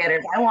want bottom.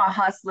 go-getters, I want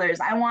hustlers,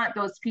 I want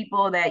those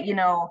people that, you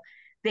know,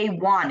 they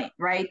want it,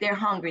 right? They're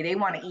hungry, they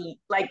want to eat,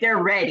 like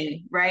they're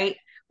ready, right?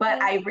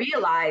 But I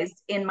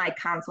realized in my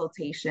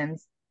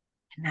consultations,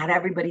 not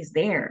everybody's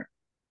there.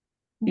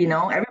 You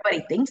know,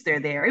 everybody thinks they're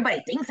there.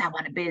 Everybody thinks I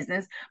want a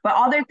business, but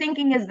all they're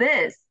thinking is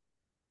this.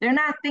 They're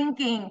not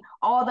thinking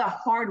all the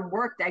hard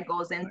work that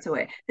goes into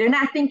it. They're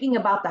not thinking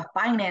about the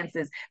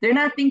finances. They're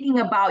not thinking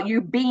about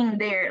you being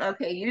there.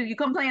 Okay, you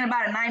complain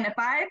about a 9 to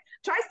 5.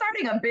 Try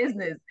starting a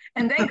business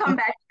and then come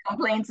back and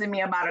complain to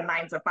me about a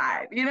 9 to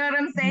 5. You know what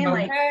I'm saying? Yeah.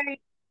 Like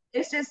Okay.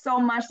 it's just so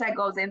much that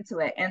goes into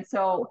it. And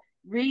so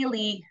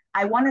really,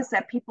 I want to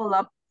set people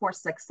up for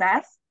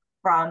success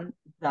from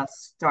the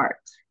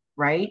start,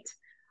 right?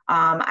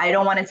 I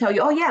don't want to tell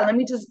you, oh yeah, let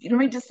me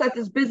just set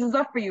this business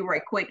up for you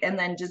right quick, and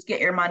then just get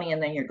your money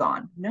and then you're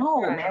gone. No,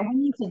 man, Right. we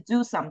need to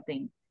do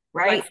something,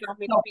 Like right? so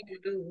many So people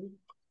do.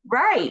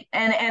 right.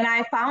 And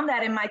I found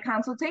that in my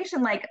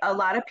consultation, like a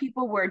lot of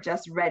people were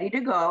just ready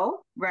to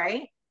go,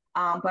 right?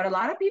 But a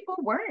lot of people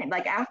weren't.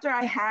 Like after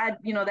I had,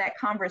 you know, that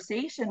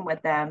conversation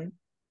with them,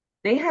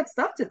 they had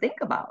stuff to think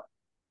about,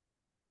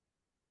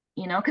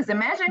 you know, because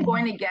imagine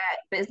going to get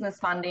business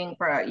funding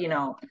for,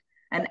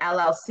 an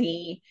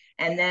LLC,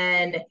 and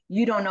then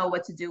you don't know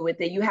what to do with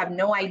it. You have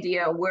no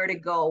idea where to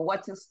go,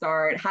 what to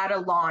start, how to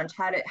launch,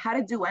 how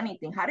to do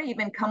anything, how to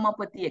even come up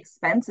with the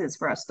expenses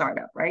for a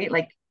startup, right?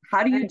 Like,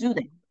 how do you do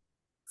that?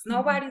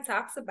 Nobody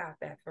talks about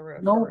that for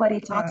real. Nobody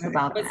talks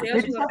about What that. tells They're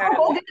you just like, about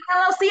oh, go it? get an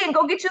LLC and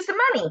go get you some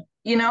money,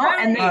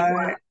 and then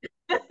Right.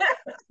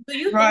 Do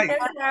you think Right.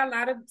 that's how a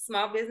lot of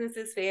small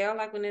businesses fail,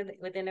 like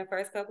within the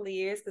first couple of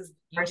years? Because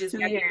you First just 2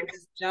 got people years.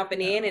 just jumping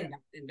in and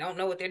don't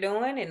know what they're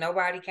doing, and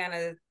nobody kind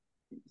of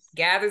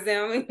gathers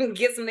them and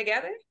gets them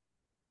together.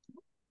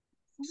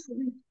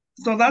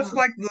 So that's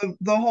like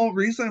the whole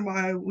reason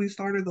why we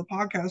started the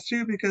podcast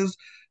too, because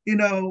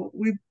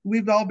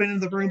we've all been in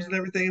the rooms and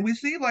everything, and we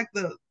see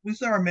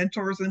our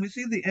mentors and we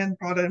see the end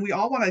product, and we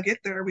all want to get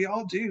there. We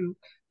all do.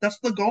 That's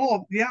the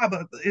goal. Yeah,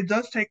 but it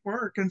does take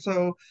work, and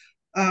so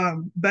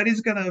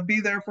Betty's gonna be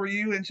there for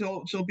you, and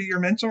she'll be your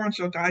mentor, and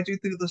she'll guide you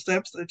through the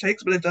steps that it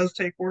takes. But it does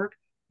take work.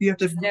 You have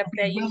to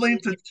be willing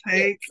to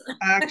take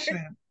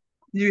action.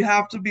 You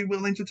have to be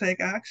willing to take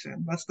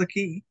action. That's the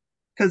key.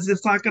 Because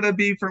it's not going to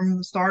be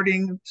from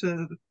starting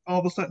to all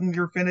of a sudden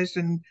you're finished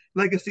and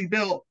legacy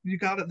built. You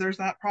got it. There's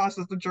that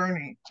process, the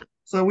journey.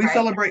 So we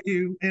celebrate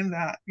you in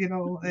that,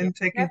 and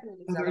taking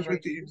others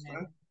with you.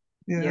 So,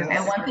 yeah.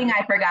 And one thing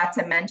I forgot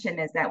to mention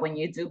is that when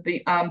you do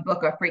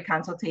book a free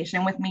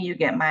consultation with me, you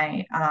get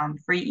my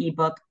free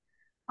ebook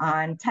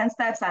on 10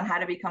 steps on how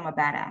to become a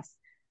badass.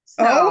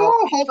 So,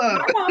 hold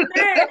on.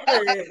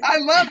 I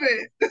love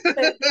it.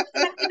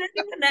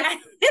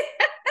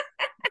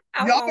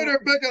 Y'all better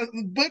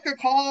book a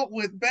call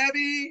with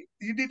Betty.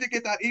 You need to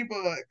get that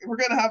ebook. We're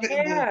gonna have it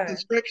in the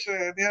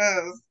description.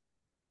 Yes.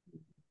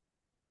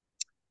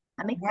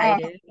 I'm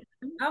excited.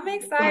 Wow. I'm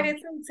excited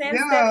too. 10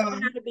 steps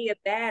on how to be a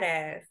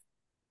badass.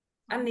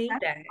 I need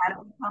that. How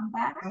to become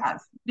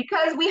badass.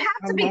 Because we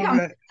have to become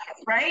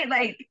badass, right?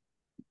 Like,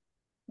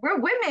 we're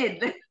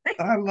women.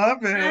 I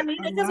love it. I mean,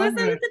 because we're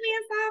so used to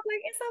being soft,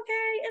 like, it's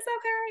okay.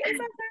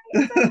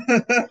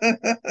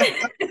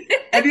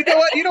 And you know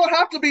what? You don't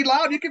have to be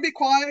loud. You can be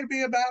quiet and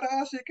be a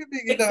badass. You can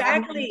be,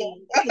 exactly.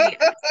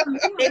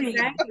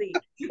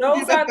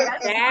 Those are the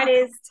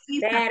baddest,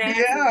 the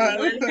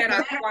ones that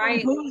are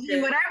quiet.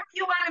 Whatever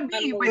you want to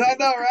be. I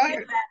know,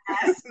 right?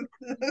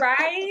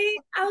 Right?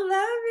 I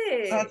love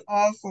it. That's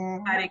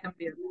awesome.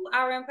 You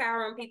are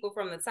empowering people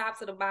from the top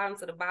to the bottom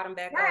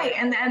back right.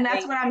 And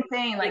that's what I'm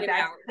saying. Like,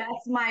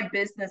 that's my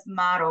business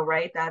model,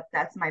 right?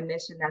 That's my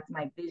mission. That's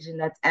my vision.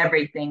 That's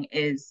everything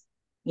is,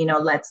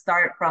 let's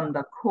start from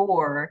the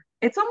core.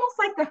 It's almost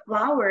like the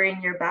flower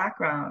in your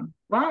background.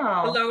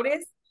 Wow. The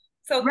lotus.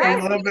 So I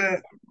love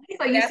it.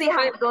 So you see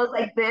how it goes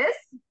like this?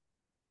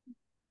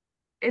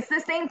 It's the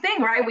same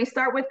thing, right? We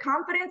start with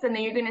confidence, and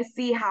then you're going to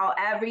see how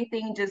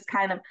everything just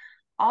kind of,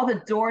 all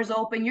the doors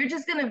open. You're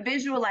just going to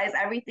visualize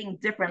everything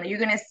differently. You're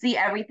going to see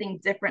everything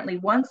differently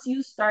once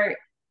you start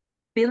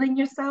feeling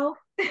yourself.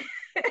 Because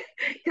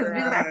you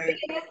start feeling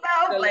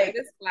yourself, like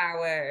this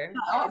flower,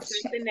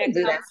 something that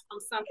comes from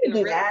something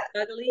really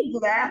ugly,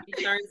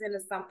 it turns into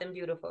something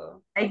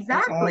beautiful.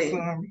 Exactly.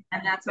 Awesome.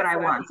 And that's what I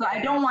want. So I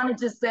don't want to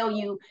just sell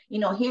you,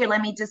 here,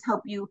 let me just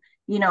help you,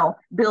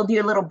 build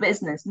your little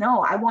business.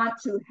 No, I want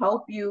to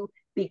help you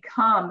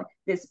become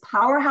this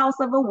powerhouse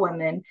of a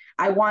woman.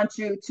 I want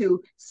you to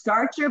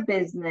start your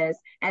business,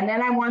 and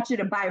then I want you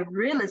to buy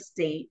real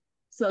estate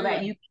so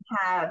that you can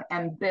have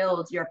and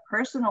build your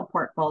personal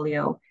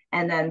portfolio.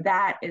 And then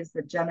that is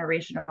the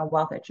generational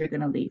wealth that you're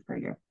going to leave for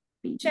your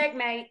baby.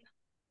 Checkmate.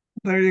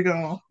 There you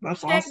go.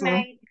 That's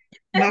Checkmate.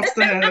 Awesome. Enough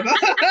said.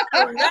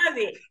 I love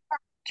it.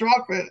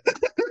 Drop it.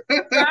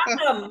 Drop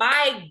the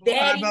mic,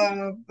 Daddy.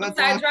 Awesome.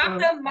 Drop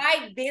the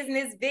mic,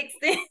 business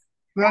vixen.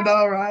 I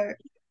know, right?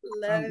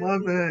 I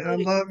love it. I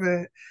love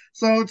it.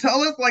 So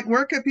tell us, like,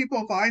 where can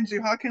people find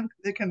you? How can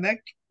they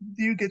connect with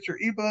you, get your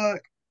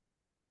ebook?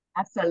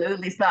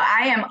 Absolutely. So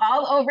I am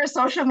all over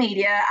social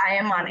media. I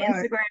am on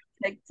Instagram,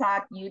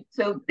 TikTok,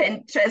 YouTube,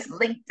 Pinterest,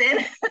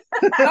 LinkedIn.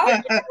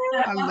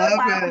 I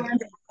love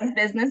it.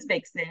 Business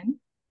Vixen.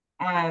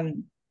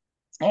 And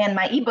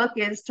my ebook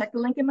is, check the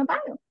link in my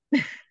bio.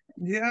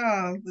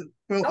 Yeah.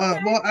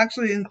 We'll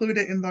actually include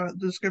it in the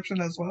description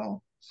as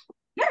well.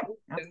 Yeah,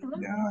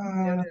 absolutely.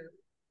 Yeah.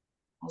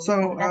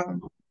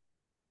 So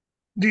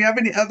do you have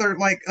any other,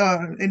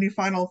 any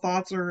final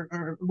thoughts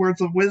or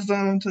words of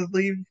wisdom to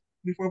leave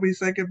before we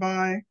say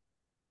goodbye?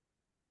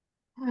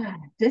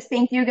 Just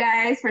thank you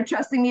guys for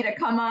trusting me to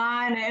come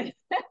on and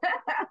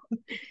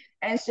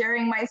and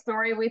sharing my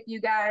story with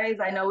you guys.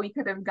 I know we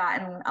could have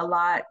gotten a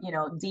lot,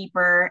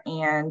 deeper,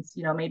 and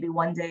maybe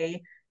one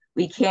day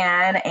we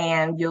can,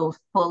 and you'll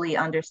fully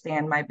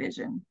understand my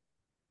vision.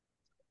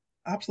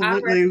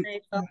 Absolutely. I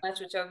resonate so much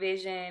with your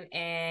vision,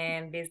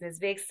 and Business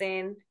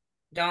Vixen.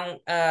 You're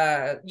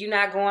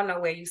not going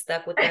nowhere. You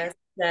stuck with us,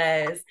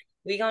 because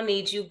we're going to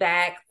need you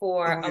back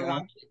for a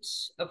launch,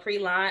 a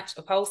pre-launch,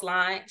 a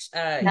post-launch.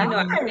 I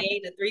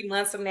made 3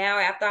 months from now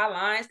after I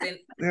launched and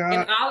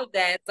all of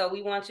that. So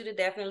we want you to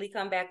definitely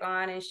come back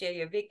on and share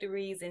your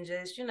victories and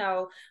just,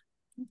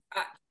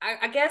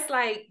 I guess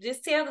like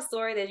just tell the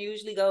story that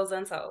usually goes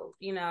untold,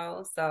 you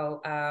know.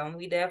 So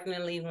we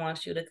definitely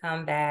want you to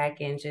come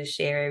back and just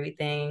share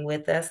everything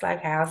with us.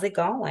 Like, how's it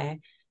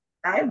going?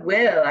 I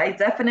will. I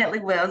definitely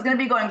will. It's gonna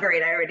be going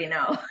great. I already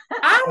know.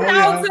 I Oh know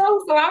yeah,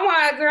 too. So I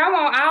want, girl, I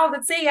want all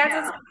the tea. I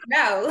just Yeah.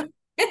 know.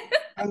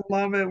 I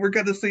love it. We're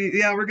gonna see.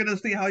 Yeah, we're gonna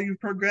see how you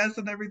progress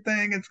and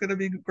everything. It's gonna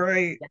be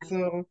great. Yeah.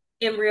 So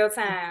In real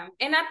time.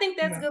 And I think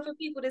that's yeah, good for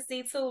people to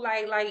see too.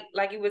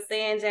 Like you were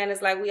saying,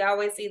 Janice, like we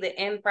always see the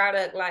end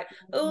product, like,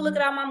 oh, look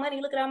at all my money,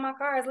 look at all my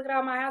cars, look at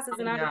all my houses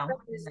I and all this know. stuff.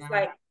 It's just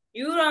like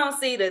you don't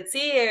see the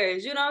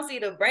tears, you don't see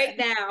the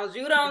breakdowns,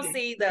 you don't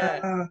see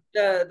uh,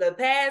 the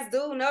past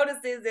due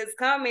notices that's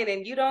coming,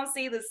 and you don't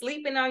see the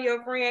sleeping on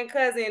your friend,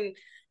 cousin,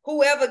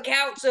 whoever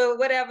couch or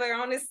whatever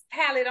on this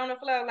pallet on the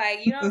floor. Like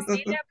you don't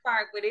see that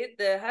part, but it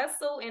the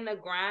hustle and the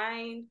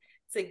grind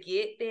to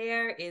get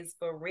there is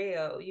for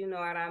real. You know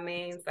what I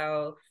mean?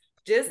 So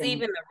just Yeah.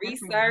 even the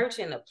Definitely. research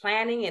and the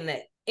planning and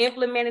the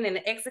implementing and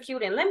the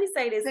executing. Let me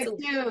say this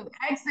too.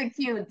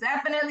 Execute,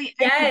 definitely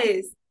execute.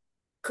 Yes.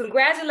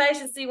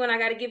 Congratulations to you, and I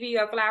got to give you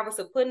your flowers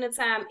for putting the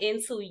time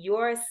into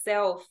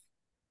yourself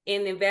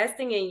and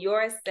investing in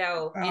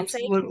yourself and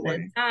taking the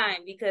absolutely. time,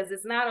 because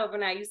it's not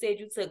overnight. You said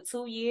you took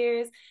 2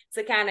 years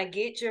to kind of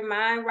get your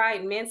mind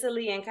right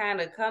mentally and kind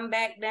of come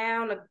back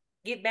down to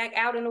get back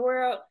out in the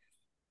world.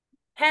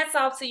 Hats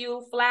off to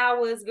you,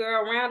 flowers,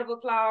 girl. Round of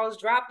applause.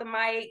 Drop the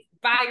mic,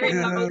 fire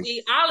emoji,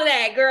 Yes, all of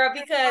that, girl,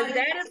 because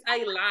that is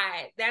a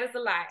lot. That is a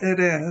lot. it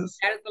is.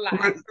 That is a lot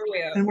We're, for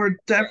real. and we're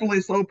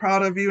definitely so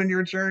proud of you and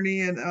your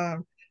journey. And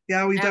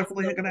yeah, we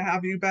definitely are gonna Absolutely.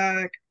 have you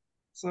back.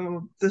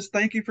 So just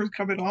thank you for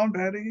coming on,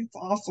 Betty. It's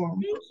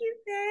awesome. Thank you,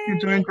 You're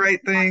Daddy. doing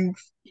great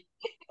things.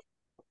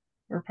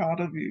 We're proud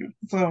of you.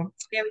 So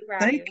Very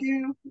proud of thank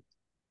you. you.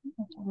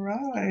 All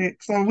right.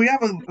 So we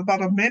have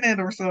about a minute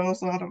or so.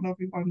 So I don't know if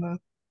you want to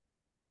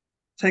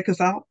take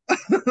us out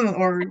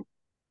or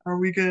are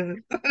we good?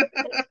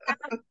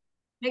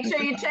 Make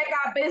sure you check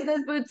out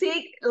Business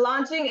Boutique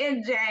launching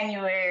in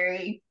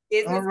January. All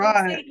Business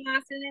right. Boutique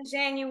launching in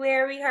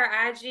January. Her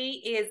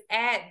IG is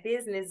at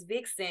Business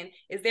Vixen.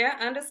 Is there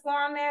an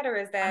underscore on that, or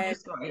is that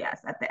Underscore,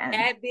 yes, at the end.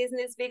 at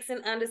Business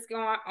Vixen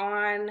underscore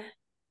on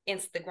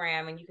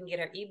Instagram? And you can get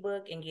her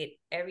ebook and get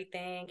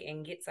everything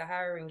and get to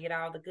her and get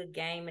all the good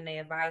game and the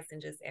advice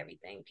and just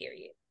everything,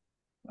 period.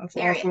 That's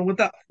Period. awesome. With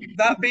that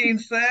being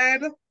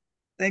said,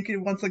 thank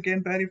you once again,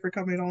 Betty, for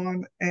coming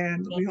on.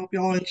 And we Thank hope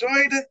you all you.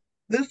 enjoyed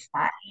this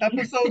Bye.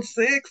 episode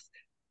 6.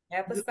 I'm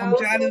Episode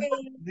Janice. 6.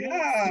 You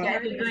Yeah. guys are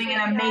Very doing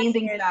an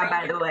amazing excited. job, Thank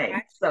by you the for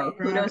way. So watching.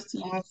 Right. kudos to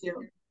you Awesome.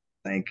 too.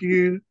 Thank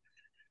you.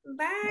 I'm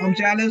Bye.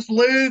 Janice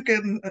Luke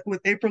and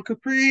with April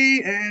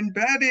Capri and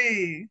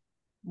Betty.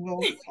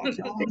 We'll talk to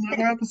y'all in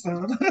another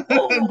episode.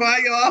 Oh,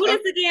 Bye, do y'all.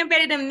 this again,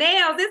 Betty. Them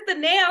nails. It's the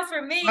nails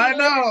for me. I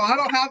know. Look. I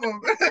don't have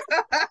them.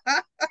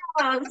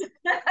 Um,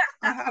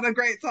 I had a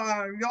great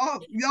time.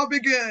 Y'all be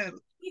good.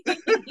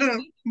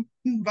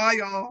 Bye,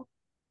 y'all.